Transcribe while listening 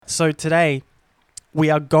So today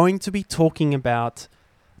we are going to be talking about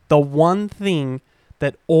the one thing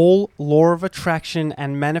that all law of attraction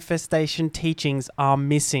and manifestation teachings are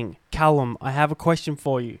missing. Callum, I have a question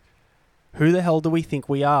for you. Who the hell do we think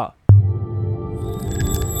we are?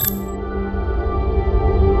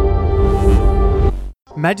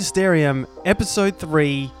 Magisterium, Episode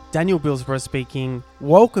 3, Daniel Billsborough speaking.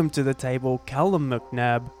 Welcome to the table, Callum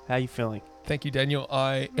McNabb. How are you feeling? Thank you, Daniel.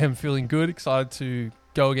 I am feeling good. Excited to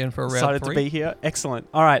go again for a round 3. Excited to be here. Excellent.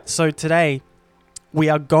 All right, so today we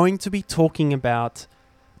are going to be talking about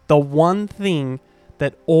the one thing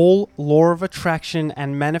that all law of attraction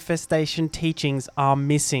and manifestation teachings are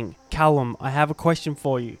missing. Callum, I have a question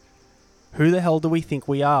for you. Who the hell do we think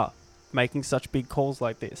we are making such big calls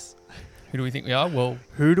like this? Who do we think we are? Well,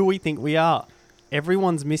 who do we think we are?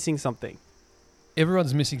 Everyone's missing something.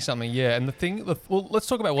 Everyone's missing something, yeah. And let's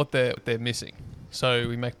talk about what they're missing. So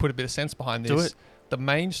we put a bit of sense behind this. Do it. The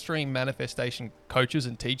mainstream manifestation coaches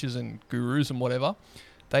and teachers and gurus and whatever,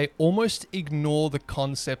 they almost ignore the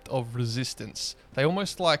concept of resistance. They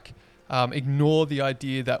almost ignore the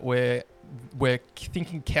idea that we're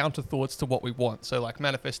thinking counter thoughts to what we want. So like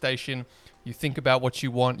manifestation, you think about what you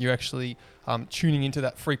want, you're actually tuning into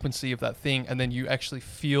that frequency of that thing, and then you actually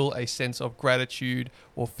feel a sense of gratitude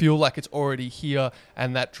or feel like it's already here,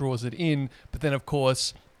 and that draws it in. But then of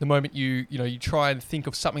course, the moment you try and think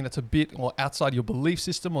of something that's a bit or outside your belief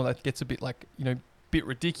system, or that gets a bit bit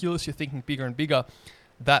ridiculous, you're thinking bigger and bigger,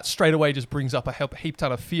 that straight away just brings up a heap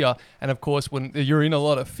ton of fear. And of course, when you're in a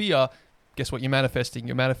lot of fear, guess what you're manifesting?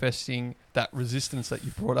 You're manifesting that resistance that you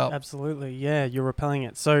brought up. Absolutely, yeah, you're repelling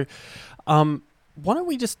it. So why don't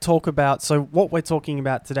we just talk about, so what we're talking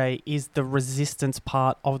about today is the resistance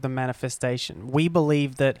part of the manifestation. We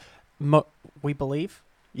believe that, we believe?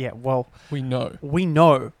 Yeah, well. We know.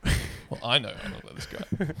 Well, I know. I'm not let this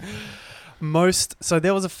go. So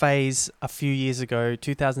there was a phase a few years ago,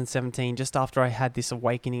 2017, just after I had this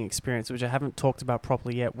awakening experience, which I haven't talked about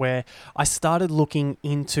properly yet, where I started looking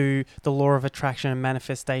into the law of attraction and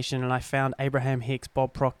manifestation, and I found Abraham Hicks,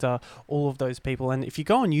 Bob Proctor, all of those people. And if you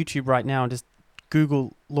go on YouTube right now and just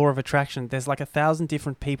Google law of attraction, there's like 1,000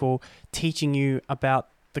 different people teaching you about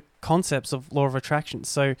the concepts of law of attraction.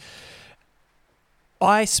 So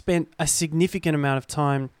I spent a significant amount of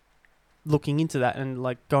time looking into that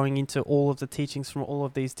and going into all of the teachings from all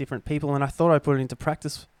of these different people, and I thought I'd put it into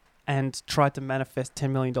practice and tried to manifest $10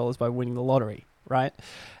 million by winning the lottery, right?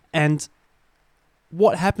 And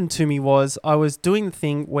what happened to me was I was doing the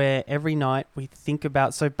thing where every night we think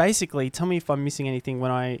about, so basically, tell me if I'm missing anything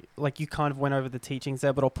when you kind of went over the teachings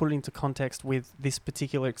there, but I'll put it into context with this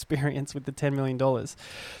particular experience with the $10 million.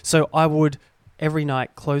 So I would every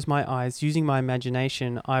night close my eyes, using my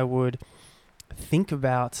imagination. I would think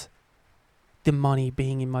about the money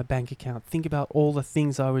being in my bank account, think about all the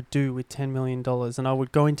things I would do with $10 million, and I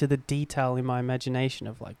would go into the detail in my imagination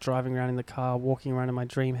of driving around in the car, walking around in my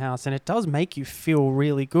dream house, and it does make you feel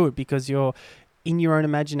really good because you're in your own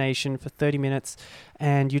imagination for 30 minutes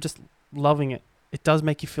and you're just loving it. It does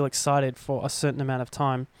make you feel excited for a certain amount of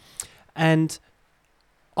time. And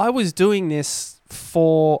I was doing this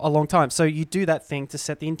for a long time. So you do that thing to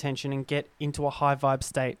set the intention and get into a high vibe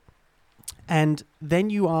state. And then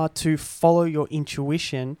you are to follow your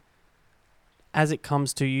intuition as it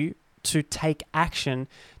comes to you, to take action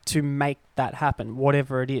to make that happen,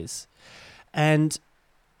 whatever it is. And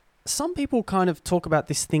some people kind of talk about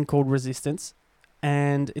this thing called resistance.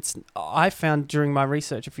 And I found during my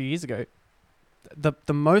research a few years ago,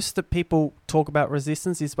 the most that people talk about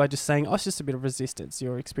resistance is by just saying, oh, it's just a bit of resistance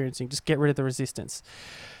you're experiencing. Just get rid of the resistance.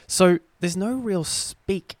 So there's no real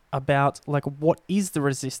speak about what is the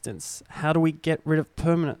resistance? How do we get rid of it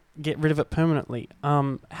permanently?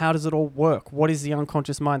 How does it all work? What is the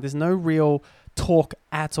unconscious mind? There's no real talk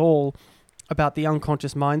at all about the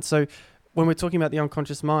unconscious mind. So when we're talking about the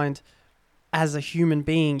unconscious mind, as a human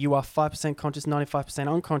being, you are 5% conscious,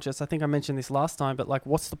 95% unconscious. I think I mentioned this last time, but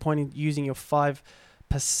what's the point in using your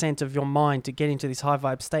 5% of your mind to get into this high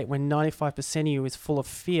vibe state when 95% of you is full of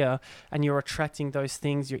fear and you're attracting those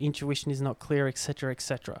things, your intuition is not clear, etc.,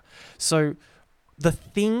 etc. So the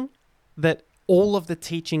thing that all of the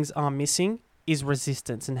teachings are missing is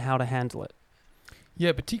resistance and how to handle it.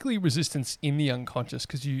 Yeah, particularly resistance in the unconscious,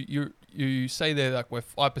 because you say there we're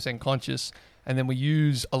 5% conscious, and then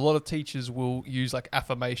a lot of teachers will use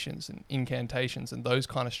affirmations and incantations and those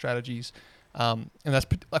kind of strategies. And that's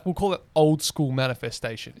we'll call it old school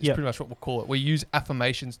manifestation. It's pretty much what we'll call it. We use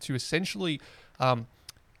affirmations to essentially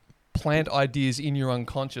plant ideas in your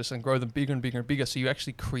unconscious and grow them bigger and bigger and bigger. So you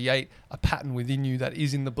actually create a pattern within you that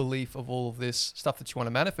is in the belief of all of this stuff that you want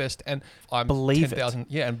to manifest. And I'm Believe 10,000.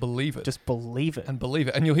 Yeah, and believe it. Just believe it. And believe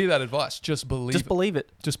it. And you'll hear that advice. Just believe it. Just believe it.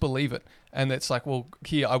 Just believe it. And it's like, well,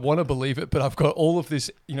 here, I want to believe it, but I've got all of this,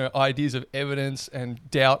 ideas of evidence and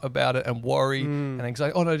doubt about it and worry and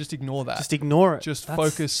anxiety. Oh no, just ignore that. Just ignore it. Just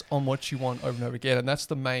focus on what you want over and over again. And that's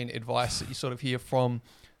the main advice that you sort of hear from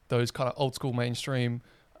those kind of old school mainstream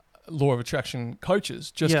law of attraction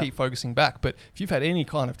coaches. Just keep focusing back. But if you've had any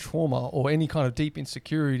kind of trauma or any kind of deep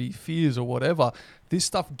insecurity, fears or whatever, this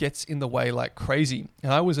stuff gets in the way like crazy.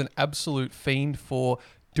 And I was an absolute fiend for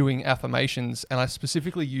doing affirmations, and I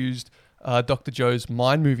specifically used Dr. Joe's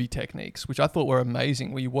mind movie techniques, which I thought were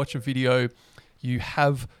amazing, where you watch a video, you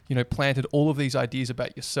have, planted all of these ideas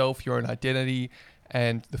about yourself, your own identity,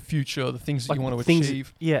 and the future, the things that you want to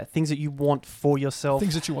achieve. Yeah, things that you want for yourself.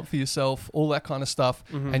 Things that you want for yourself, all that kind of stuff.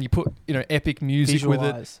 And you put, epic music with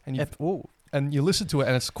it. And you listen to it,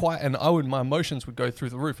 and it's quite, and my emotions would go through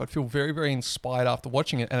the roof. I'd feel very, very inspired after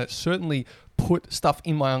watching it. And it certainly put stuff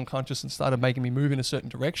in my unconscious and started making me move in a certain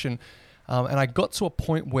direction. And I got to a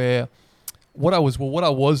point where what I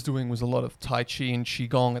was doing was a lot of Tai Chi and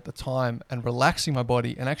Qigong at the time, and relaxing my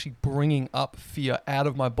body and actually bringing up fear out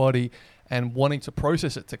of my body and wanting to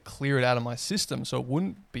process it to clear it out of my system so it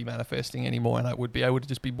wouldn't be manifesting anymore, and I would be able to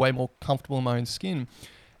just be way more comfortable in my own skin.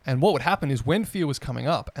 And what would happen is when fear was coming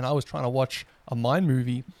up and I was trying to watch a mind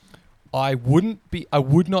movie, I would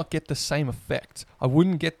not get the same effect. I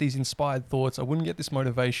wouldn't get these inspired thoughts. I wouldn't get this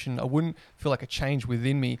motivation. I wouldn't feel like a change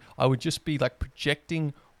within me. I would just be like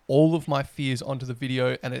projecting all of my fears onto the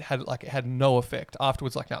video, and it had no effect.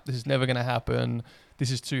 Afterwards, like, no, this is never going to happen.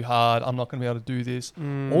 This is too hard. I'm not going to be able to do this.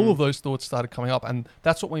 All of those thoughts started coming up, and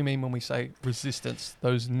that's what we mean when we say resistance.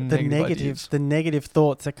 Those negative ideas. The negative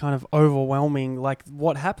thoughts are kind of overwhelming. Like,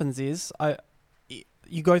 what happens is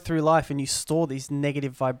you go through life and you store these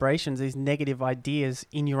negative vibrations, these negative ideas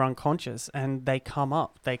in your unconscious, and they come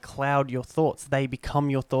up. They cloud your thoughts. They become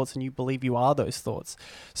your thoughts, and you believe you are those thoughts.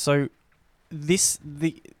 So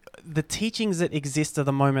the teachings that exist at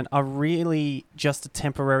the moment are really just a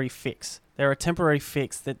temporary fix. They're a temporary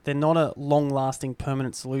fix, that they're not a long-lasting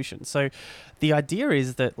permanent solution. So the idea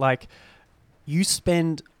is that, like, you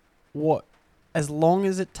spend as long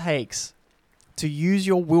as it takes to use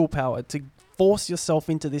your willpower to force yourself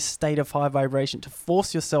into this state of high vibration, to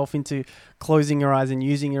force yourself into closing your eyes and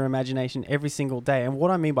using your imagination every single day. And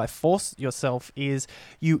what I mean by force yourself is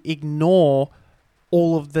you ignore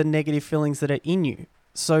all of the negative feelings that are in you.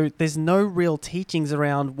 So there's no real teachings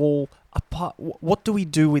around, what do we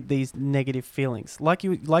do with these negative feelings? Like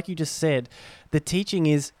you just said, the teaching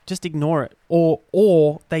is just ignore it.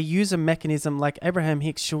 Or they use a mechanism like Abraham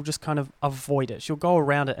Hicks. She'll just kind of avoid it. She'll go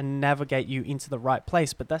around it and navigate you into the right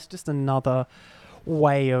place. But that's just another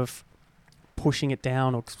way of pushing it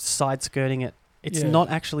down or side skirting it. It's not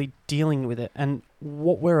actually dealing with it. And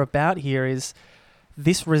what we're about here is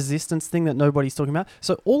this resistance thing that nobody's talking about.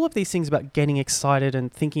 So all of these things about getting excited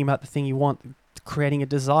and thinking about the thing you want, creating a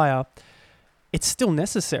desire, it's still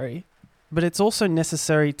necessary, but it's also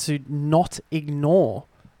necessary to not ignore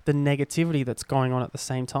the negativity that's going on at the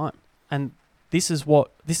same time. And this is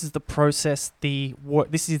the process, the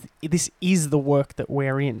work, this is the work that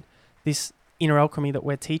we're in, this inner alchemy that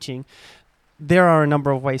we're teaching. There are a number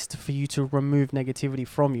of ways for you to remove negativity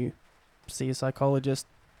from you. See a psychologist,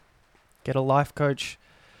 get a life coach,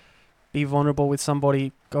 be vulnerable with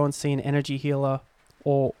somebody, go and see an energy healer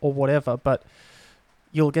or whatever. But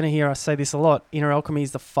you're going to hear us say this a lot. Inner alchemy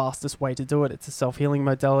is the fastest way to do it. It's a self-healing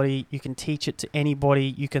modality. You can teach it to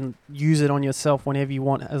anybody. You can use it on yourself whenever you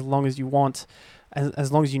want, as long as you want,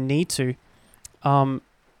 as long as you need to. And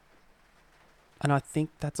I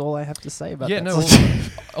think that's all I have to say about that. Yeah, no,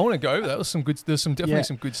 I want to go over that. There's definitely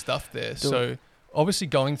some good stuff there. So obviously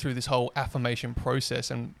going through this whole affirmation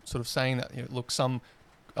process and sort of saying that, look, some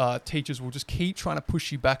teachers will just keep trying to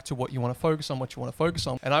push you back to what you want to focus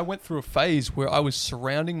on, And I went through a phase where I was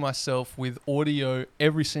surrounding myself with audio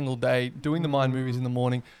every single day, doing the mind movies in the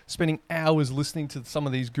morning, spending hours listening to some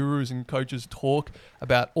of these gurus and coaches talk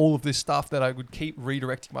about all of this stuff that I would keep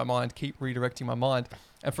redirecting my mind.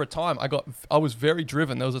 And for a time, I was very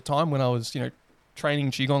driven. There was a time when I was,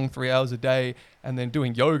 training Qigong 3 hours a day, and then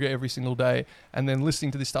doing yoga every single day, and then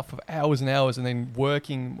listening to this stuff for hours and hours, and then when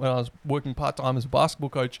I was working part-time as a basketball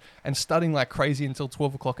coach and studying like crazy until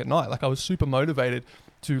 12 o'clock at night. Like, I was super motivated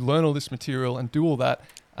to learn all this material and do all that.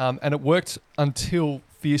 And it worked until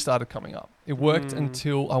fear started coming up. It worked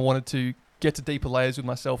until I wanted to get to deeper layers with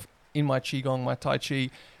myself in my Qigong, my Tai Chi,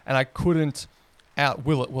 and I couldn't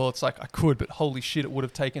out-will it. Well, it's like I could, but holy shit, it would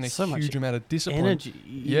have taken a So much huge amount of discipline. energy.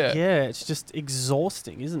 Yeah. Yeah, it's just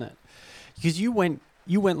exhausting, isn't it? Because you went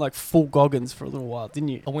like full Goggins for a little while, didn't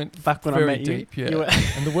you? I went Back when I very met deep, you. yeah.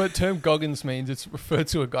 And the term Goggins means it's referred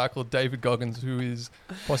to a guy called David Goggins, who is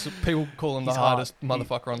people call him the He's hard. hardest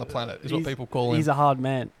motherfucker on the planet. Is what people call him. He's a hard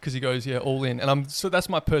man. Because he goes, yeah, all in. And so that's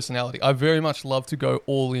my personality. I very much love to go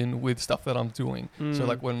all in with stuff that I'm doing. So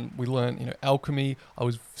like when we learn, alchemy, I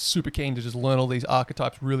was super keen to just learn all these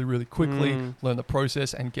archetypes really, really quickly, learn the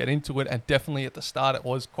process and get into it. And definitely at the start, it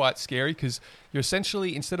was quite scary because you're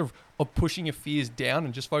essentially, instead of pushing your fears down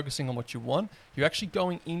and just focusing on what you want, you're actually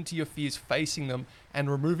going into your fears, facing them and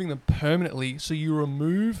removing them permanently. So you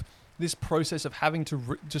remove this process of having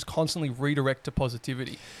to just constantly redirect to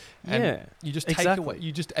positivity. And you just take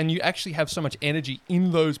away, and you actually have so much energy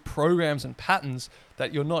in those programs and patterns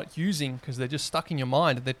that you're not using because they're just stuck in your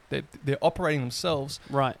mind and they're operating themselves.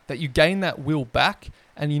 Right. That you gain that will back,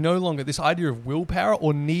 and you no longer, this idea of willpower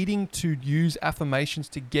or needing to use affirmations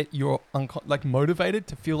to get your motivated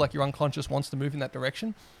to feel like your unconscious wants to move in that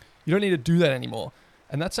direction. You don't need to do that anymore.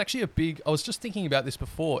 And that's actually I was just thinking about this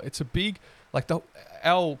before. It's a big,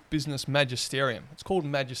 our business magisterium. It's called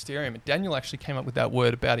magisterium. And Daniel actually came up with that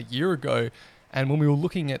word about a year ago. And when we were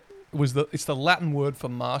looking at, it's the Latin word for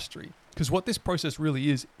mastery. Because what this process really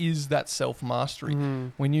is that self-mastery.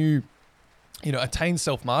 When you attain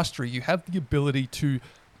self-mastery, you have the ability to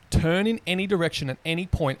turn in any direction at any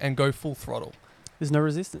point and go full throttle. There's no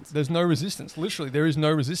resistance. There's no resistance. Literally, there is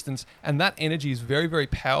no resistance. And that energy is very, very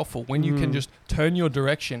powerful when you can just turn your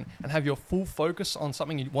direction and have your full focus on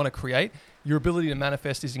something you want to create. Your ability to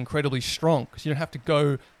manifest is incredibly strong because you don't have to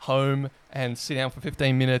go home and sit down for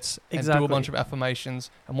 15 minutes and do a bunch of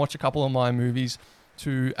affirmations and watch a couple of my movies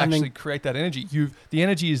to actually create that energy. The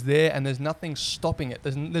energy is there and there's nothing stopping it.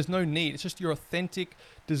 There's no need. It's just your authentic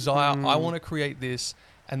desire. I want to create this.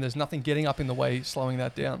 And there's nothing getting up in the way, slowing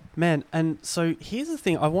that down. Man, and so here's the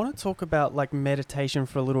thing. I want to talk about meditation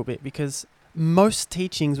for a little bit because most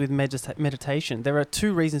teachings with meditation, there are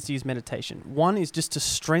two reasons to use meditation. One is just to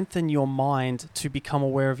strengthen your mind to become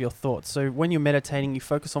aware of your thoughts. So when you're meditating, you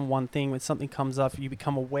focus on one thing. When something comes up, you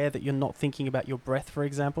become aware that you're not thinking about your breath, for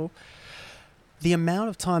example. The amount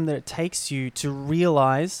of time that it takes you to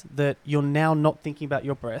realize that you're now not thinking about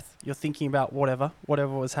your breath, you're thinking about whatever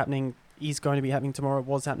was happening, is going to be happening tomorrow,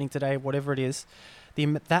 was happening today, whatever it is, the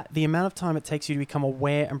amount of time it takes you to become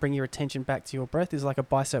aware and bring your attention back to your breath is like a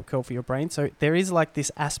bicep curl for your brain. So there is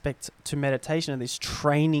this aspect to meditation and this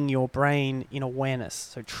training your brain in awareness.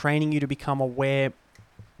 So training you to become aware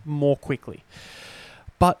more quickly.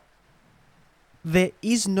 But there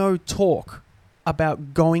is no talk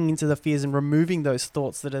about going into the fears and removing those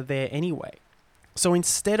thoughts that are there anyway. So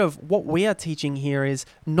instead of what we are teaching here is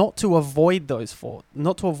not to avoid those thoughts,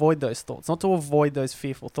 not to avoid those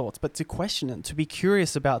fearful thoughts, but to question them, to be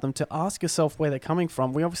curious about them, to ask yourself where they're coming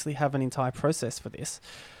from. We obviously have an entire process for this,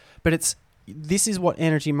 but this is what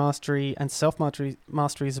energy mastery and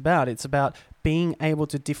self-mastery is about. It's about being able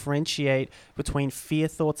to differentiate between fear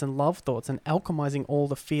thoughts and love thoughts and alchemizing all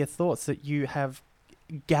the fear thoughts that you have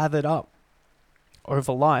gathered up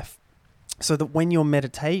over life so that when you're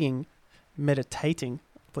meditating,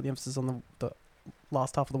 put the emphasis on the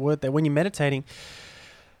last half of the word there, when you're meditating,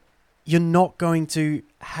 you're not going to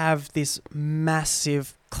have this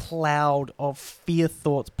massive cloud of fear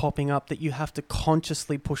thoughts popping up that you have to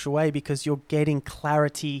consciously push away because you're getting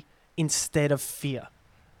clarity instead of fear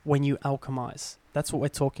when you alchemize. That's what we're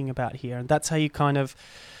talking about here. And that's how you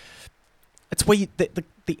it's where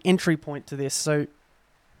the entry point to this. So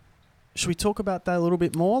should we talk about that a little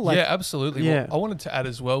bit more? Yeah, absolutely. Yeah. Well, I wanted to add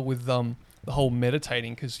as well with the whole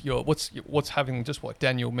meditating, because what's having, just what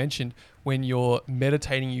Daniel mentioned, when you're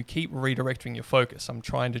meditating, you keep redirecting your focus. I'm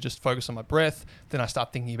trying to just focus on my breath. Then I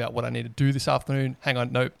start thinking about what I need to do this afternoon. Hang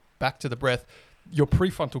on, no, back to the breath. Your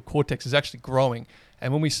prefrontal cortex is actually growing.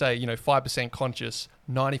 And when we say, 5% conscious,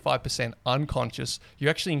 95% unconscious, you're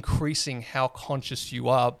actually increasing how conscious you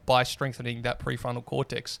are by strengthening that prefrontal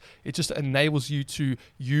cortex. It just enables you to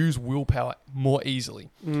use willpower more easily.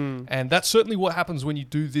 And that's certainly what happens when you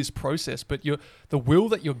do this process. But the will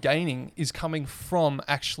that you're gaining is coming from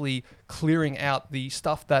actually clearing out the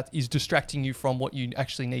stuff that is distracting you from what you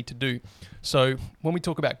actually need to do. So when we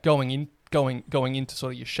talk about going into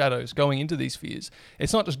sort of your shadows, going into these fears,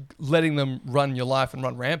 it's not just letting them run your life and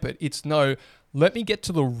run rampant. It's let me get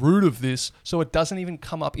to the root of this so it doesn't even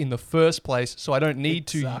come up in the first place, so I don't need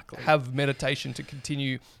to have meditation to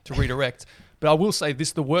continue to redirect. But I will say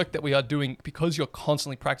this, the work that we are doing, because you're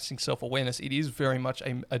constantly practicing self-awareness, it is very much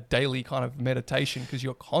a daily kind of meditation, because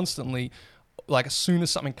you're constantly, as soon as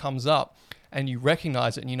something comes up and you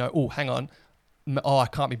recognize it and oh, hang on, oh, I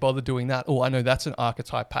can't be bothered doing that. Oh, I know that's an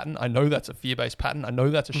archetype pattern. I know that's a fear-based pattern. I know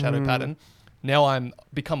that's a shadow pattern. Now I'm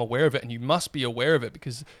become aware of it, and you must be aware of it,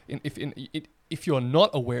 because if you're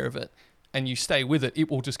not aware of it and you stay with it, it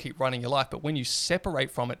will just keep running your life. But when you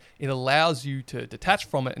separate from it, it allows you to detach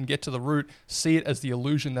from it and get to the root, see it as the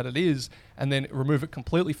illusion that it is, and then remove it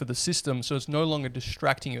completely for the system. So it's no longer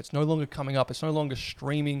distracting you. It's no longer coming up. It's no longer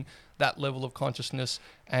streaming that level of consciousness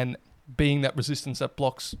and being that resistance that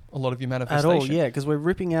blocks a lot of your manifestation. At all, yeah, because we're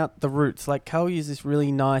ripping out the roots. Like Carl used this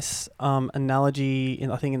really nice analogy,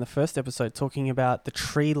 I think in the first episode, talking about the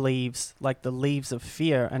tree leaves, like the leaves of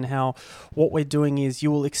fear, and how what we're doing is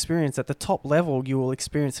you will experience at the top level, you will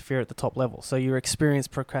experience fear at the top level. So you'll experience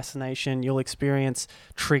procrastination, you'll experience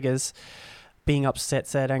triggers, being upset,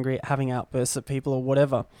 sad, angry, having outbursts at people or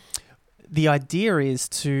whatever. The idea is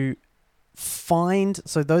to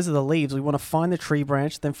so those are the leaves. We want to find the tree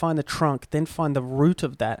branch, then find the trunk, then find the root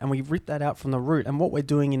of that, and we rip that out from the root. And what we're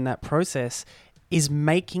doing in that process is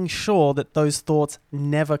making sure that those thoughts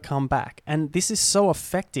never come back. And this is so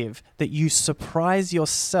effective that you surprise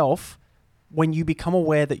yourself when you become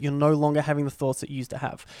aware that you're no longer having the thoughts that you used to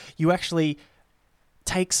have. You actually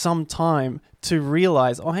take some time to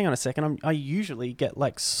realize, oh, hang on a second, I usually get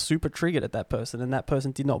like super triggered at that person, and that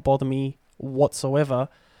person did not bother me whatsoever.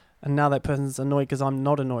 And now that person's annoyed because I'm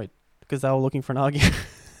not annoyed, because they were looking for an argument.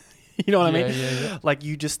 You know what I mean? Yeah. Like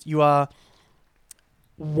you are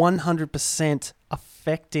 100%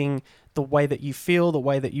 affecting the way that you feel, the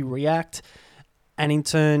way that you react, and in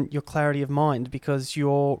turn, your clarity of mind, because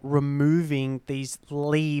you're removing these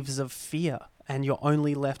leaves of fear and you're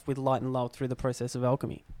only left with light and love through the process of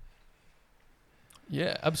alchemy.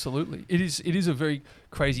 Yeah, absolutely. It is a very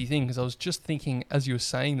crazy thing, because I was just thinking as you were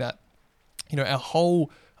saying that, our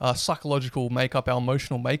whole psychological makeup, our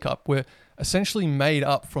emotional makeup, we're essentially made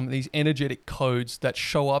up from these energetic codes that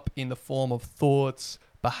show up in the form of thoughts,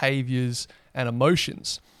 behaviors, and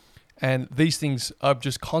emotions. And these things are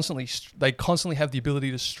just constantly have the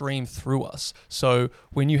ability to stream through us. So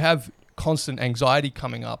when you have constant anxiety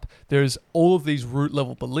coming up, there's all of these root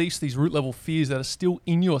level beliefs, these root level fears that are still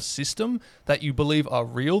in your system that you believe are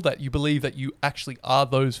real, that you believe that you actually are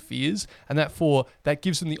those fears, and that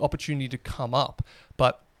gives them the opportunity to come up.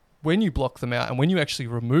 But when you block them out and when you actually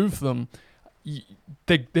remove them,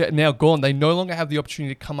 they're now gone. They no longer have the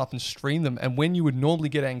opportunity to come up and stream them. And when you would normally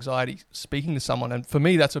get anxiety speaking to someone, and for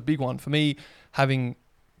me, that's a big one. For me, having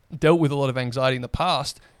dealt with a lot of anxiety in the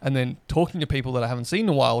past, and then talking to people that I haven't seen in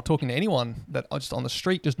a while, or talking to anyone that I'm just on the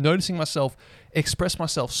street, just noticing myself express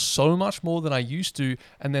myself so much more than I used to,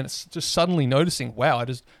 and then it's just suddenly noticing, wow, I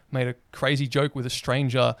just made a crazy joke with a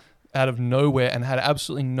stranger out of nowhere and had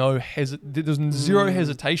absolutely there's zero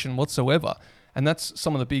hesitation whatsoever. And that's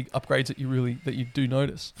some of the big upgrades that you do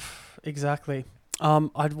notice. Exactly.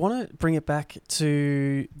 I'd want to bring it back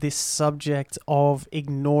to this subject of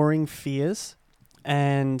ignoring fears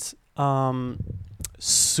and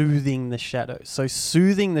soothing the shadow. So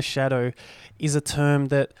soothing the shadow is a term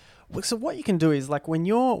that, so what you can do is, like, when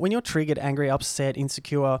you're triggered, angry, upset,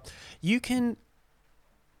 insecure, you can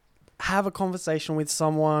have a conversation with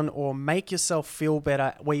someone or make yourself feel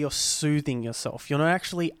better where you're soothing yourself. You're not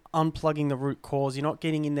actually unplugging the root cause. You're not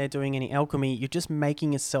getting in there doing any alchemy. You're just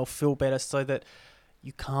making yourself feel better so that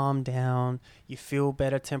you calm down, you feel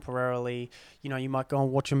better temporarily. You might go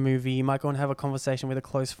and watch a movie. You might go and have a conversation with a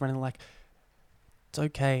close friend and, like, it's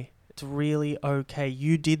okay. It's really okay.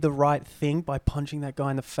 You did the right thing by punching that guy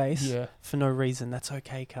in the face for no reason. That's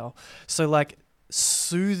okay, Cal. So, like,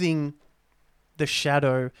 soothing the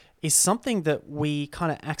shadow is something that we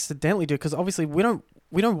kind of accidentally do, because obviously we don't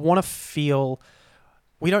want to feel,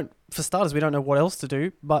 for starters, we don't know what else to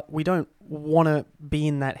do, but we don't want to be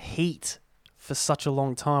in that heat for such a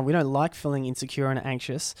long time. We don't like feeling insecure and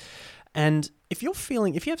anxious. And if you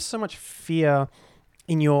have so much fear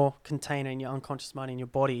in your container, in your unconscious mind, in your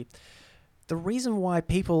body, the reason why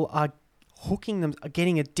people are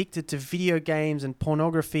getting addicted to video games and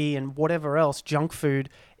pornography and whatever else, junk food,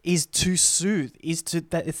 is to soothe,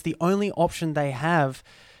 that it's the only option they have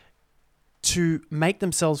to make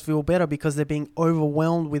themselves feel better, because they're being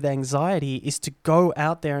overwhelmed with anxiety, is to go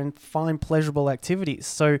out there and find pleasurable activities.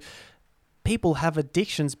 So people have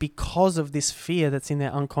addictions because of this fear that's in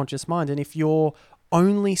their unconscious mind. And if you're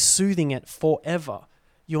only soothing it forever,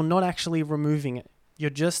 you're not actually removing it. You're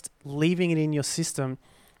just leaving it in your system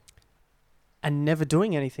and never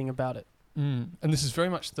doing anything about it. And this is very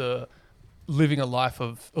much the living a life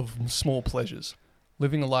of small pleasures,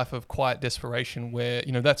 living a life of quiet desperation, where,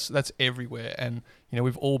 that's everywhere. And,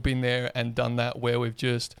 we've all been there and done that, where we've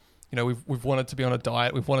just we've wanted to be on a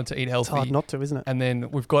diet, we've wanted to eat healthy. It's hard not to, isn't it? And then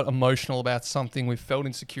we've got emotional about something, we've felt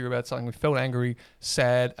insecure about something, we've felt angry,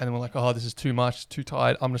 sad, and then we're like, oh, this is too much, too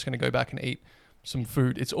tired, I'm just going to go back and eat some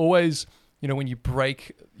food. It's always, when you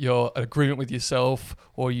break your agreement with yourself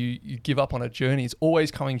or you give up on a journey, it's always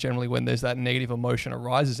coming generally when there's that negative emotion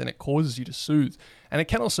arises and it causes you to soothe. And it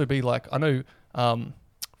can also be like, I know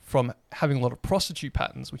from having a lot of prostitute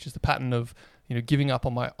patterns, which is the pattern of, giving up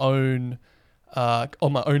on my own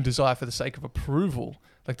desire for the sake of approval.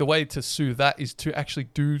 Like the way to soothe that is to actually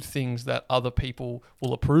do things that other people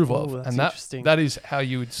will approve of. That's and that is how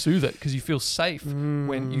you would soothe it, because you feel safe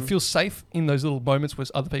when you feel safe in those little moments where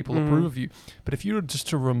other people approve of you. But if you were just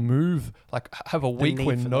to remove, like have a week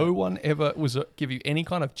where no one ever was give you any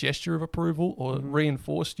kind of gesture of approval or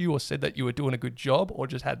reinforced you or said that you were doing a good job or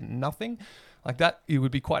just had nothing like that, it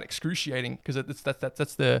would be quite excruciating, because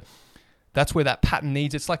that's where that pattern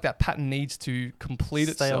needs. It's like that pattern needs to complete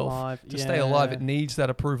itself. Stay alive. It needs that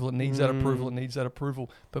approval. It needs that approval. It needs that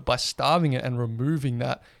approval. But by starving it and removing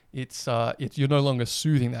that, you're no longer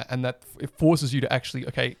soothing that, and that it forces you to actually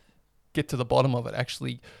get to the bottom of it.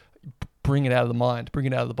 Actually, bring it out of the mind, bring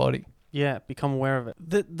it out of the body. Yeah, become aware of it.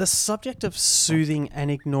 The subject of soothing and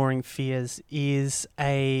ignoring fears is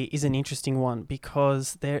an interesting one,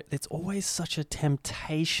 because it's always such a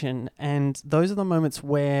temptation, and those are the moments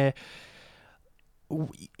where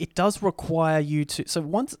it does require you to.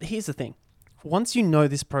 So here's the thing. Once you know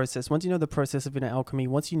this process, once you know the process of inner alchemy,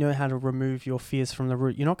 once you know how to remove your fears from the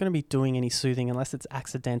root, you're not going to be doing any soothing unless it's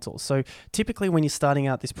accidental. So typically when you're starting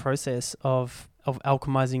out this process of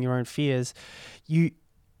alchemizing your own fears,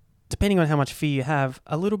 depending on how much fear you have,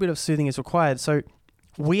 a little bit of soothing is required. So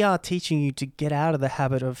we are teaching you to get out of the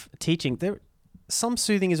habit of teaching. Some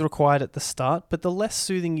soothing is required at the start, but the less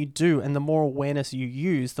soothing you do and the more awareness you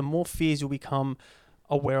use, the more fears you'll become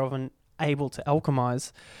aware of and able to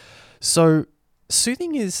alchemize. So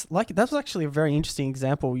soothing is that was actually a very interesting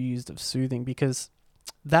example you used of soothing, because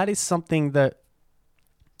that is something that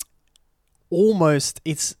almost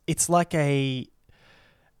it's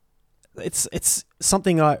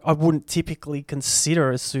something I wouldn't typically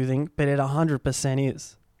consider as soothing, but it 100%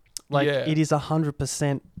 is. It is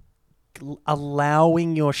 100%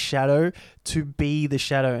 allowing your shadow to be the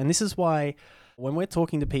shadow. And this is why when we're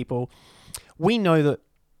talking to people, we know that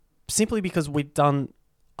simply because we've done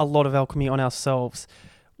a lot of alchemy on ourselves,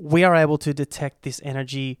 we are able to detect this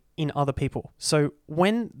energy in other people. So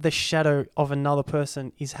when the shadow of another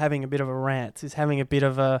person is having a bit of a rant, is having a bit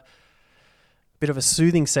of a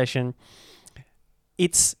soothing session,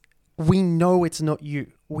 we know it's not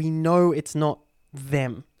you. We know it's not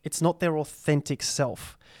them. It's not their authentic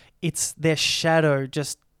self. It's their shadow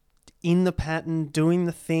just in the pattern, doing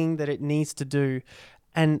the thing that it needs to do.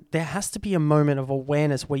 And there has to be a moment of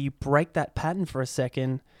awareness where you break that pattern for a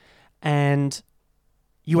second and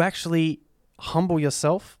you actually humble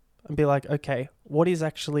yourself and be like, okay, what is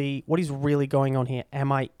really going on here?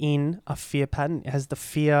 Am I in a fear pattern? Has the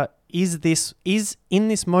fear, is in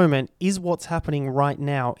this moment, is what's happening right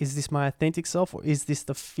now, is this my authentic self, or is this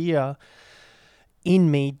the fear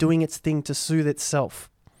in me doing its thing to soothe itself?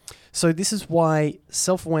 So this is why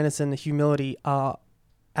self-awareness and humility are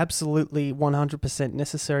absolutely 100%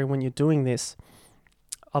 necessary when you're doing this.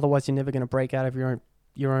 Otherwise, you're never going to break out of your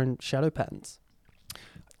own shadow patterns.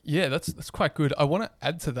 Yeah, that's quite good. I want to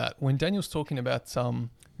add to that. When Daniel's talking about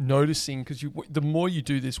noticing, because the more you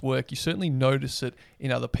do this work, you certainly notice it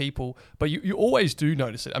in other people, but you always do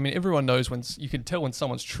notice it. I mean, everyone knows you can tell when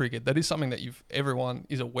someone's triggered. That is something that everyone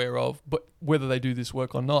is aware of, but whether they do this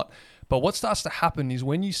work or not. But what starts to happen is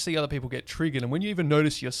when you see other people get triggered, and when you even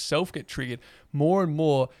notice yourself get triggered, more and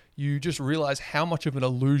more you just realize how much of an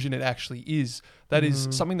illusion it actually is. That is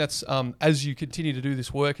something that's, as you continue to do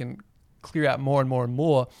this work and clear out more and more and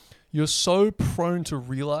more, you're so prone to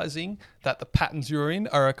realizing that the patterns you're in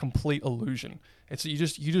are a complete illusion. It's you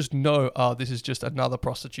just know, this is just another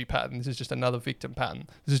prostitute pattern. This is just another victim pattern.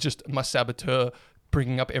 This is just my saboteur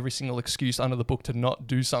bringing up every single excuse under the book to not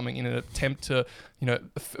do something in an attempt to,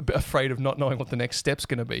 afraid of not knowing what the next step's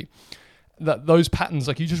going to be. Those patterns,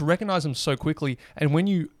 you just recognize them so quickly. And when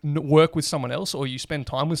you work with someone else or you spend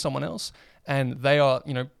time with someone else and they are,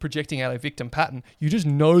 projecting out a victim pattern, you just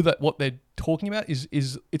know that what they're talking about is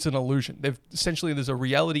it's an illusion. There's a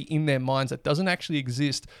reality in their minds that doesn't actually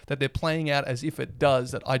exist, that they're playing out as if it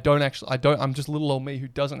does, that I'm just little old me who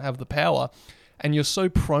doesn't have the power. And you're so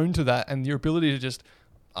prone to that, and your ability to just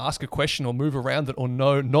ask a question or move around it or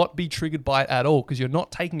not be triggered by it at all, because you're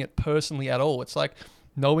not taking it personally at all. It's like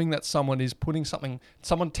knowing that someone is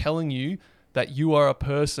someone telling you that you are a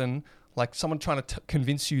person like someone trying to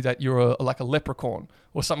convince you that you're like a leprechaun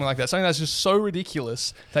or something like that. Something that's just so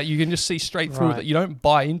ridiculous that you can just see straight through it, that you don't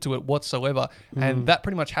buy into it whatsoever. And that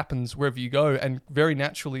pretty much happens wherever you go. And very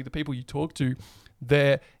naturally, the people you talk to,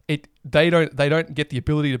 they don't get the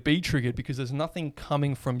ability to be triggered because there's nothing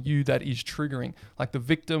coming from you that is triggering. Like the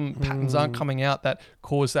victim patterns aren't coming out that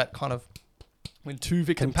cause that kind of, when two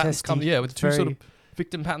victim patterns come, with two sort of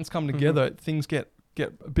victim patterns come together, things get a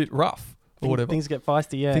bit rough. Or whatever. Things get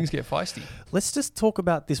feisty, yeah. Things get feisty. Let's just talk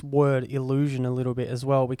about this word illusion a little bit as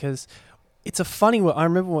well, because it's a funny word. I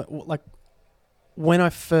remember when I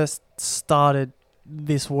first started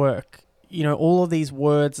this work, you know, all of these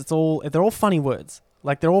words, they're all funny words.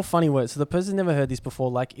 Like, they're all funny words. So the person's never heard this before,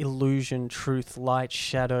 like illusion, truth, light,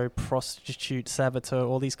 shadow, prostitute, saboteur,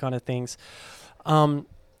 all these kind of things. The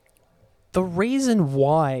reason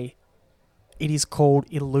why it is called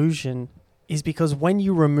illusion is because when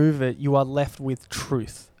you remove it, you are left with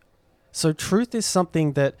truth. So truth is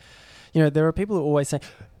something that, you know, there are people who always say,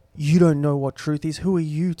 you don't know what truth is. Who are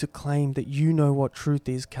you to claim that you know what truth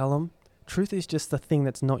is, Callum? Truth is just the thing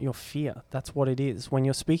that's not your fear. That's what it is. When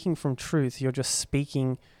you're speaking from truth, you're just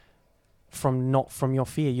speaking not from your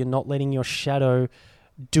fear. You're not letting your shadow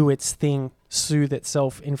do its thing, soothe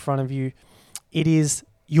itself in front of you. It is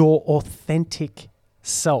your authentic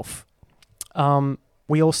self.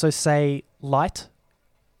 We also say light,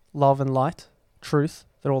 love and light, truth,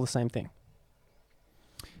 they're all the same thing.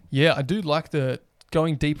 Yeah, I do like the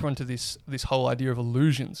going deeper into this whole idea of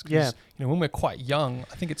illusions. Because, you know, when we're quite young,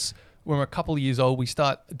 I think it's when we're a couple of years old, we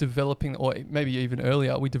start developing, or maybe even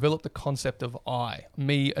earlier, we develop the concept of I,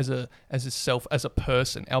 me as a self, as a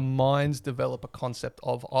person. Our minds develop a concept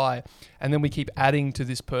of I, and then we keep adding to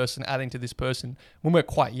this person. When we're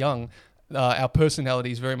quite young, our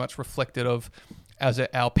personality is very much reflected of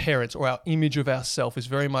our parents, or our image of ourself is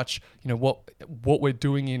very much, you know, what we're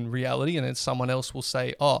doing in reality. And then someone else will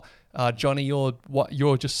say, Johnny,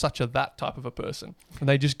 you're just such a that type of a person. And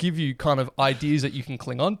they just give you kind of ideas that you can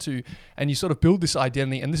cling on to, and you sort of build this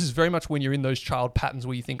identity. And this is very much when you're in those child patterns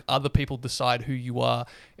where you think other people decide who you are,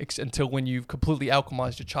 until when you've completely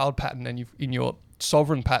alchemized your child pattern and you've in your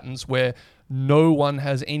sovereign patterns where no one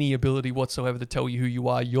has any ability whatsoever to tell you who you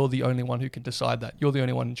are. You're the only one who can decide that. You're the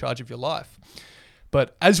only one in charge of your life.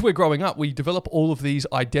 But as we're growing up, we develop all of these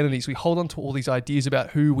identities. We hold on to all these ideas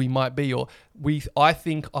about who we might be, or I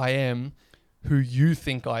think I am who you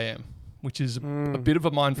think I am, which is a bit of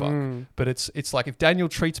a mindfuck. But it's like, if Daniel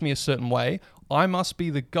treats me a certain way, I must be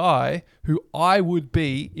the guy who I would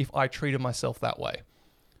be if I treated myself that way,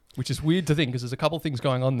 which is weird to think because there's a couple of things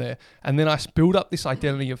going on there. And then I build up this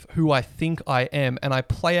identity of who I think I am, and I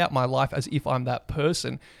play out my life as if I'm that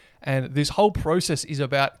person. And this whole process is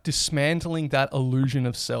about dismantling that illusion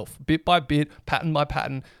of self, bit by bit, pattern by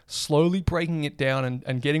pattern, slowly breaking it down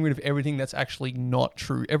and getting rid of everything that's actually not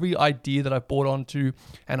true. Every idea that I've bought onto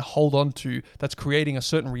and hold on to that's creating a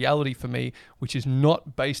certain reality for me, which is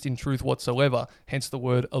not based in truth whatsoever, hence the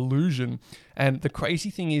word illusion. And the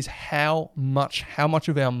crazy thing is how much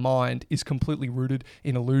of our mind is completely rooted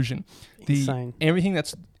in illusion. Insane. Everything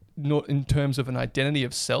that's not in terms of an identity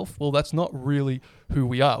of self, well, that's not really who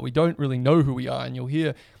we are. We don't really know who we are. And you'll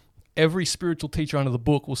hear every spiritual teacher under the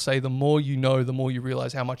book will say the more you know, the more you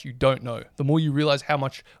realize how much you don't know. The more you realize how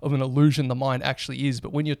much of an illusion the mind actually is.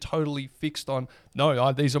 But when you're totally fixed on,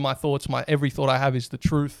 no, these are my thoughts, every thought I have is the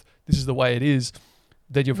truth, this is the way it is,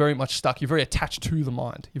 then you're very much stuck. You're very attached to the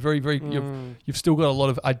mind. You're very, you've still got a lot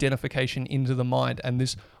of identification into the mind. And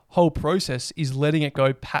this whole process is letting it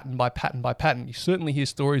go pattern by pattern by pattern. You certainly hear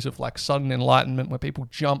stories of like sudden enlightenment where people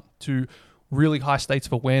jump to really high states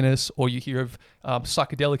of awareness, or you hear of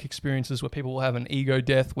psychedelic experiences where people will have an ego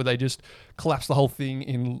death where they just collapse the whole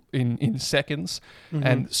thing in seconds.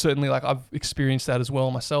 And certainly, like, I've experienced that as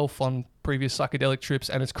well myself on previous psychedelic trips,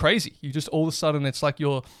 and it's crazy. You just all of a sudden, it's like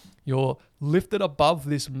you're lifted above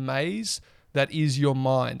this maze that is your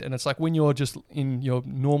mind. And it's like when you're just in your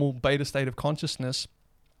normal beta state of consciousness,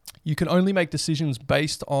 you can only make decisions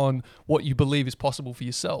based on what you believe is possible for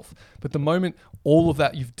yourself. But the moment all of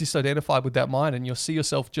that, you've disidentified with that mind and you'll see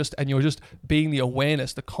yourself you're just being the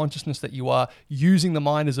awareness, the consciousness that you are, using the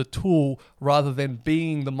mind as a tool rather than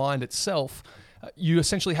being the mind itself, you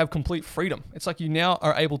essentially have complete freedom. It's like you now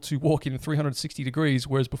are able to walk in 360 degrees,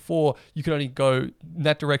 whereas before you could only go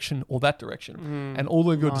that direction or that direction. And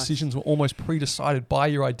all of your decisions were almost pre-decided by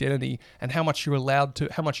your identity and how much your mind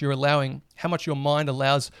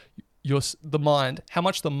allows how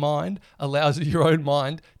much the mind allows your own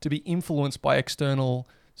mind to be influenced by external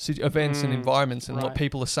events and environments and what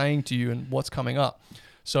people are saying to you and what's coming up.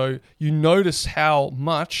 So you notice how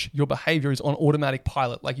much your behavior is on automatic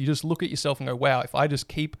pilot. Like you just look at yourself and go, wow, if I just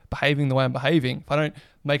keep behaving the way I'm behaving, if I don't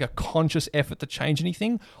make a conscious effort to change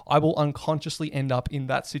anything, I will unconsciously end up in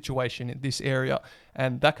that situation in this area.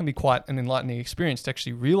 And that can be quite an enlightening experience to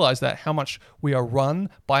actually realize that how much we are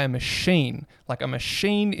run by a machine. Like a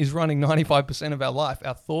machine is running 95% of our life.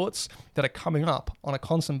 Our thoughts that are coming up on a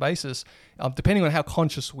constant basis, depending on how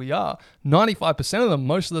conscious we are, 95% of them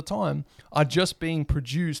most of the time are just being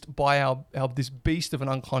produced by our this beast of an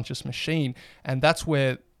unconscious machine. And that's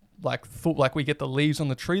where like we get the leaves on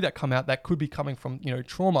the tree that come out that could be coming from,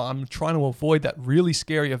 trauma. I'm trying to avoid that really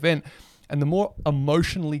scary event. And the more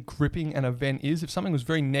emotionally gripping an event is, if something was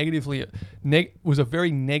very was a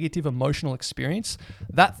very negative emotional experience,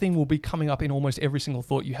 that thing will be coming up in almost every single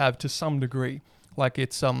thought you have to some degree. Like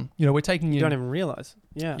it's, we're taking in... You don't even realize.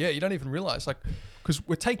 Yeah. Yeah, you don't even realize. Like, because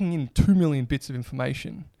we're taking in 2 million bits of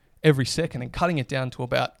information every second and cutting it down to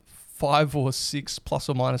about 5 or 6 plus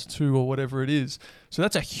or minus 2 or whatever it is. So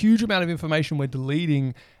that's a huge amount of information we're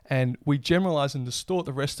deleting, and we generalize and distort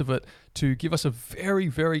the rest of it to give us a very,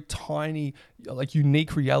 very tiny, like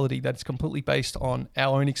unique reality that's completely based on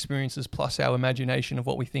our own experiences plus our imagination of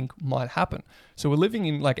what we think might happen. So we're living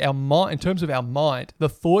in like our mind, in terms of our mind, the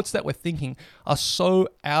thoughts that we're thinking are so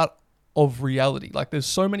out of reality. Like there's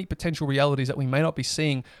so many potential realities that we may not be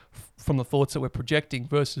seeing from the thoughts that we're projecting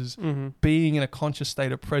versus being in a conscious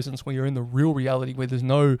state of presence where you're in the real reality where there's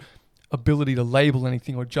no ability to label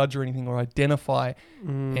anything or judge or anything or identify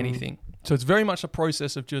anything. So it's very much a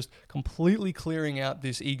process of just completely clearing out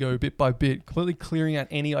this ego bit by bit, completely clearing out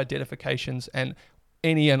any identifications and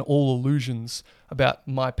any and all illusions about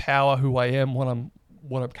my power, who I am, what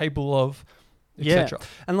I'm capable of, etc. Yeah,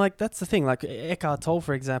 and like that's the thing. Like Eckhart Tolle,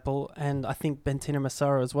 for example, and I think Bentina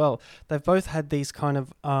Massaro as well. They've both had these kind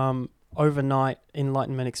of overnight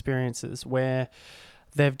enlightenment experiences where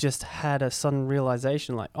they've just had a sudden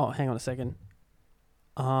realization, like, oh, hang on a second,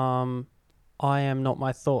 I am not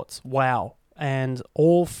my thoughts. Wow, and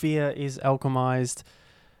all fear is alchemized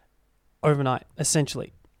overnight,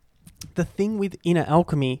 essentially. The thing with Inner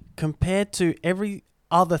Alchemy, compared to every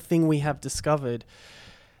other thing we have discovered,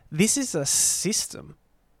 this is a system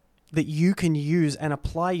that you can use and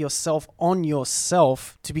apply yourself on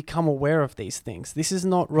yourself to become aware of these things. This is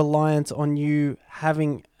not reliant on you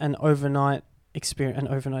having an overnight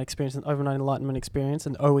enlightenment experience,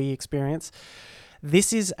 an OE experience.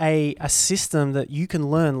 This is a system that you can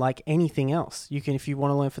learn like anything else. You can, if you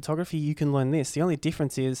want to learn photography, you can learn this. The only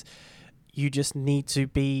difference is you just need to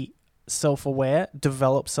be self-aware,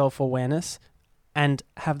 develop self-awareness, and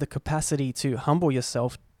have the capacity to humble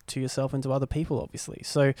yourself to yourself and to other people, obviously.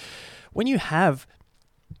 So when you have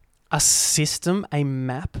a system, a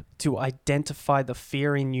map to identify the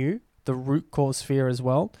fear in you, the root cause fear as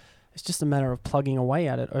well, it's just a matter of plugging away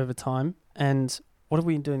at it over time. And what have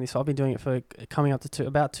we been doing this? I've been doing it for coming up to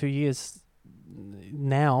about 2 years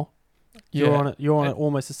now. Yeah. You're on it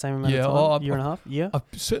almost the same amount of time, year and a half. Yeah, I've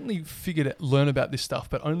certainly learn about this stuff,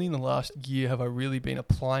 but only in the last year have I really been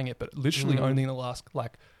applying it. But literally only in the last,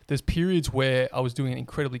 there's periods where I was doing it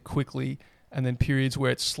incredibly quickly, and then periods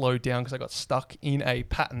where it slowed down because I got stuck in a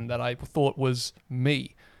pattern that I thought was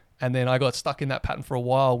me. And then I got stuck in that pattern for a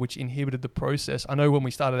while, which inhibited the process. I know when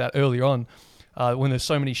we started out earlier on, when there's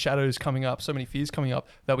so many shadows coming up, so many fears coming up,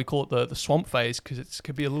 that we call it the swamp phase, because it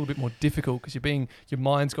could be a little bit more difficult because your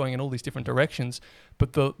mind's going in all these different directions.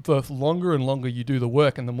 But the longer and longer you do the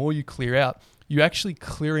work and the more you clear out, you're actually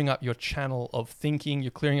clearing up your channel of thinking.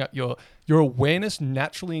 You're clearing up your awareness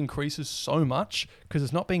naturally increases so much because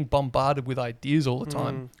it's not being bombarded with ideas all the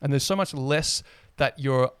time. And there's so much less that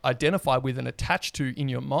you're identified with and attached to in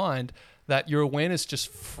your mind that your awareness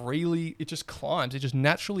just climbs. It just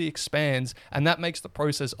naturally expands, and that makes the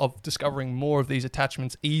process of discovering more of these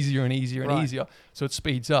attachments easier and easier and easier. So it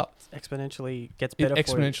speeds up. Exponentially gets better.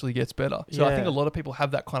 Gets better. So I think a lot of people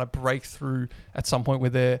have that kind of breakthrough at some point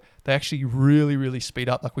where they actually really, really speed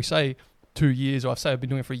up. Like we say 2 years, or I've been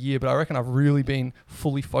doing it for a year, but I reckon I've really been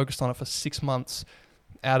fully focused on it for 6 months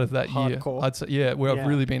out of that Hardcore. year. I'd say, I've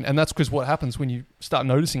really been. And that's because what happens when you start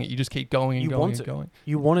noticing it, you just keep going and going and going.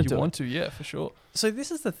 You want to, yeah, for sure. So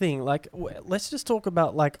this is the thing, like, let's just talk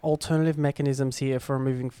about like alternative mechanisms here for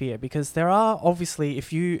removing fear, because there are obviously,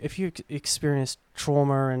 if you experience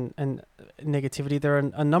trauma and negativity, there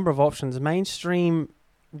are a number of options. Mainstream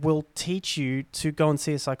will teach you to go and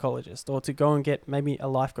see a psychologist or to go and get maybe a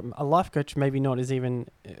life coach. A life coach maybe not is even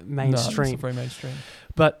mainstream. No, it's very mainstream.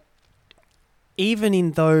 But even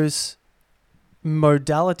in those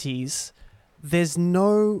modalities, there's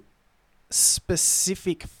no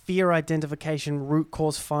specific fear identification, root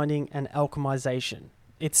cause finding, and alchemization.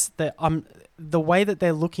 it's the way that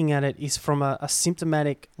they're looking at it is from a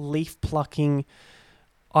symptomatic leaf plucking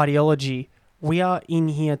ideology. We are in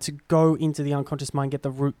here to go into the unconscious mind, get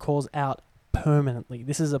the root cause out permanently.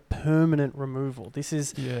 This is a permanent removal. This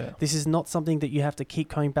is not something that you have to keep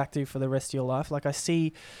coming back to for the rest of your life. Like I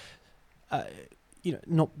see,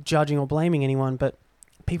 not judging or blaming anyone, but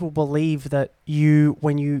people believe that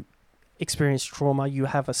when you experience trauma, you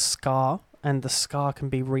have a scar, and the scar can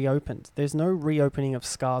be reopened. There's no reopening of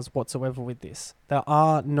scars whatsoever with this. There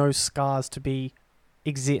are no scars to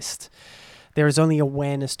exist. There is only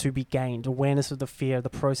awareness to be gained, awareness of the fear, the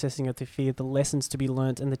processing of the fear, the lessons to be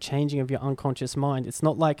learned, and the changing of your unconscious mind. It's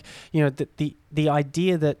not like, the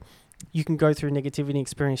idea that you can go through negativity,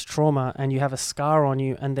 experience trauma, and you have a scar on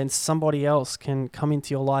you, and then somebody else can come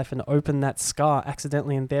into your life and open that scar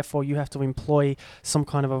accidentally, and therefore you have to employ some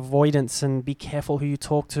kind of avoidance and be careful who you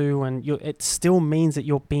talk to, and it still means that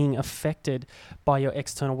you're being affected by your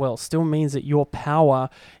external world. Still means that your power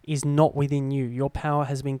is not within you. Your power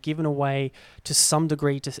has been given away to some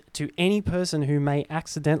degree to any person who may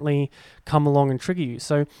accidentally come along and trigger you.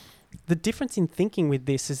 So the difference in thinking with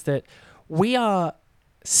this is that we are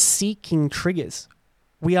seeking triggers.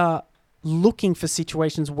 We are looking for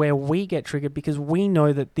situations where we get triggered because we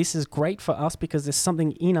know that this is great for us because there's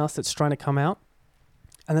something in us that's trying to come out,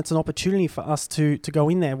 and that's an opportunity for us to go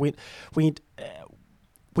in there. We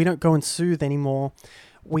don't go and soothe anymore.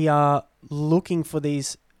 We are looking for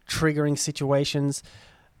these triggering situations,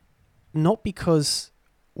 not because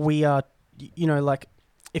we are,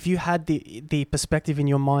 if you had the perspective in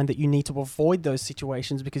your mind that you need to avoid those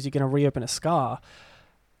situations because you're going to reopen a scar,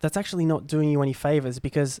 that's actually not doing you any favors,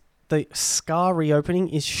 because the scar reopening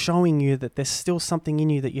is showing you that there's still something in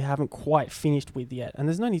you that you haven't quite finished with yet. And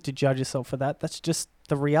there's no need to judge yourself for that. That's just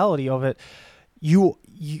the reality of it.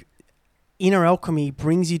 Inner alchemy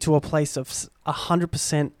brings you to a place of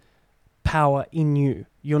 100% power in you.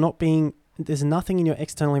 There's nothing in your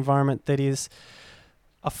external environment that is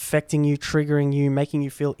affecting you, triggering you, making you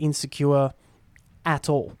feel insecure at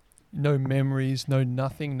all. No memories, no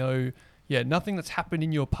nothing, nothing that's happened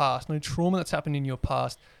in your past, no trauma that's happened in your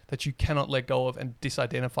past that you cannot let go of and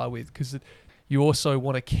disidentify with, because you also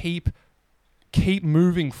want to keep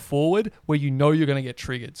moving forward where you know you're going to get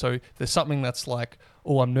triggered. So there's something that's like,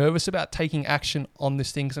 I'm nervous about taking action on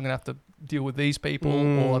this thing because I'm going to have to deal with these people, or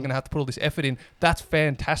I'm going to have to put all this effort in. That's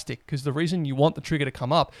fantastic, because the reason you want the trigger to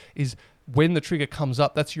come up is when the trigger comes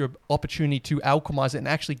up, that's your opportunity to alchemize it and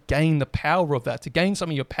actually gain the power of that, to gain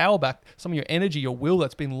some of your power back, some of your energy, your will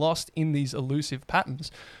that's been lost in these elusive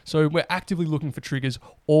patterns. So we're actively looking for triggers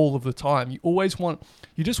all of the time. You just want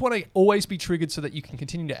to always be triggered so that you can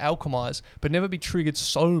continue to alchemize, but never be triggered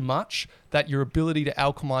so much that your ability to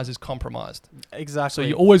alchemize is compromised. Exactly. So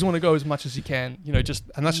you always want to go as much as you can, and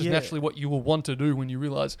that's just naturally what you will want to do when you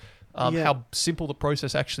realize how simple the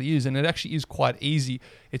process actually is. And it actually is quite easy.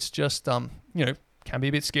 It's just, can be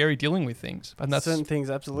a bit scary dealing with things. And that's certain things,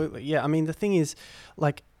 absolutely. Yeah, I mean, the thing is,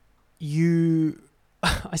 like,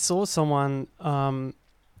 I saw someone who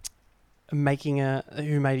made a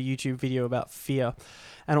YouTube video about fear.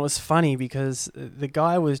 And it was funny because the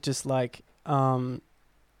guy was just like,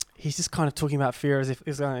 he's just kind of talking about fear as if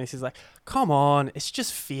he's like, come on, it's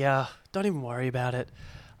just fear. Don't even worry about it.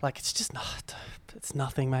 Like, it's just not, it's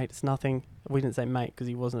nothing, mate. It's nothing. We didn't say mate because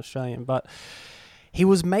he wasn't Australian, but he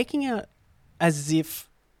was making out as if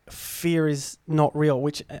fear is not real,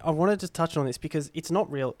 which I wanted to touch on this because it's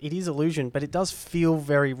not real. It is illusion, but it does feel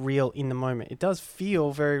very real in the moment. It does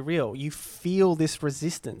feel very real. You feel this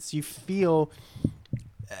resistance. You feel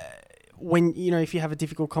when, if you have a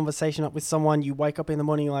difficult conversation up with someone, you wake up in the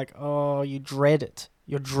morning like, oh, you dread it.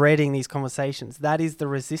 You're dreading these conversations. That is the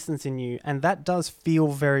resistance in you. And that does feel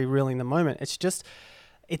very real in the moment.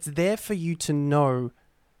 It's there for you to know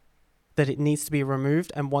that it needs to be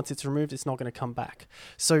removed. And once it's removed, it's not going to come back.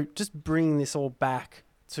 So just bringing this all back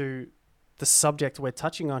to the subject we're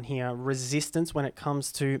touching on here, resistance when it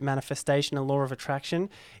comes to manifestation and law of attraction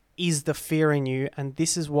is the fear in you. And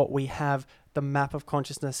this is what we have, the map of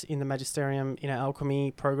consciousness in the Magisterium Inner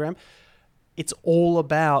Alchemy program. It's all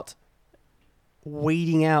about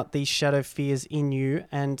weeding out these shadow fears in you,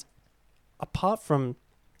 and apart from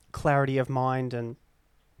clarity of mind and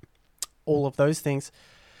all of those things,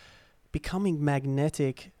 becoming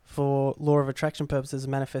magnetic for law of attraction purposes,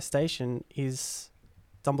 manifestation it's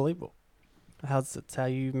unbelievable. It's how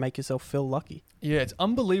you make yourself feel lucky. Yeah, it's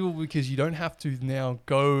unbelievable because you don't have to now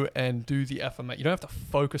go and do the affirmation. You don't have to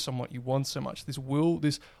focus on what you want so much. This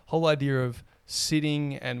whole idea of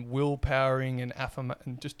sitting and willpowering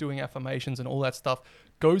and just doing affirmations and all that stuff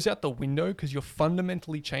goes out the window, because you're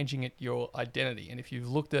fundamentally changing your identity. And if you've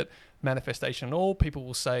looked at manifestation at all, people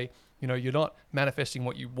will say, you're not manifesting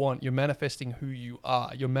what you want, you're manifesting who you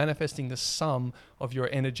are. You're manifesting the sum of your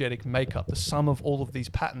energetic makeup, the sum of all of these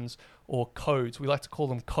patterns or codes. We like to call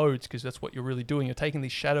them codes because that's what you're really doing. You're taking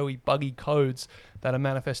these shadowy, buggy codes that are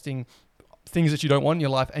manifesting things that you don't want in your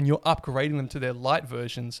life, and you're upgrading them to their light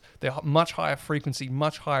versions. They're much higher frequency,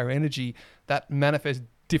 much higher energy that manifest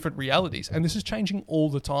different realities. And this is changing all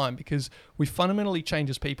the time, because we fundamentally change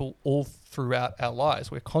as people all throughout our lives.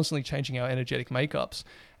 We're constantly changing our energetic makeups,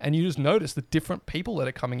 and you just notice the different people that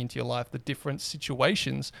are coming into your life, the different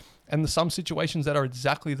situations, and some situations that are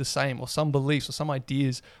exactly the same, or some beliefs or some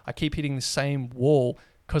ideas. I keep hitting the same wall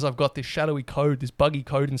because I've got this shadowy code, this buggy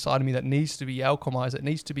code inside of me that needs to be alchemized, that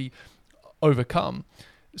needs to be overcome,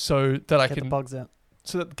 so that I can get the bugs out.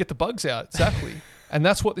 So that get the bugs out, exactly. And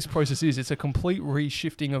that's what this process is. It's a complete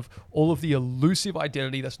reshifting of all of the elusive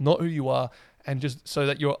identity that's not who you are, and just so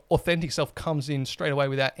that your authentic self comes in straight away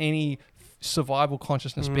without any survival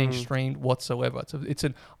consciousness being streamed whatsoever. It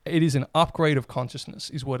is an upgrade of consciousness,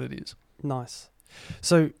 is what it is. Nice.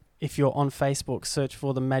 So if you're on Facebook, search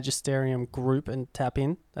for the Magisterium group and tap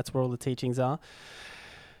in. That's where all the teachings are.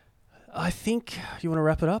 I think you want to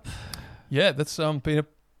wrap it up. Yeah, that's been a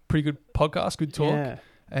pretty good podcast, good talk. Yeah.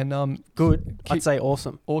 And good. I'd say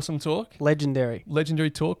awesome. Awesome talk. Legendary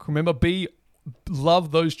talk. Remember,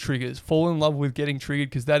 love those triggers. Fall in love with getting triggered,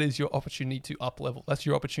 because that is your opportunity to up level. That's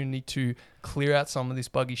your opportunity to clear out some of this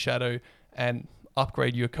buggy shadow and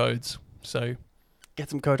upgrade your codes. So get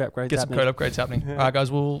some code upgrades happening. All right, guys,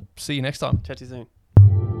 we'll see you next time. Chat to you soon.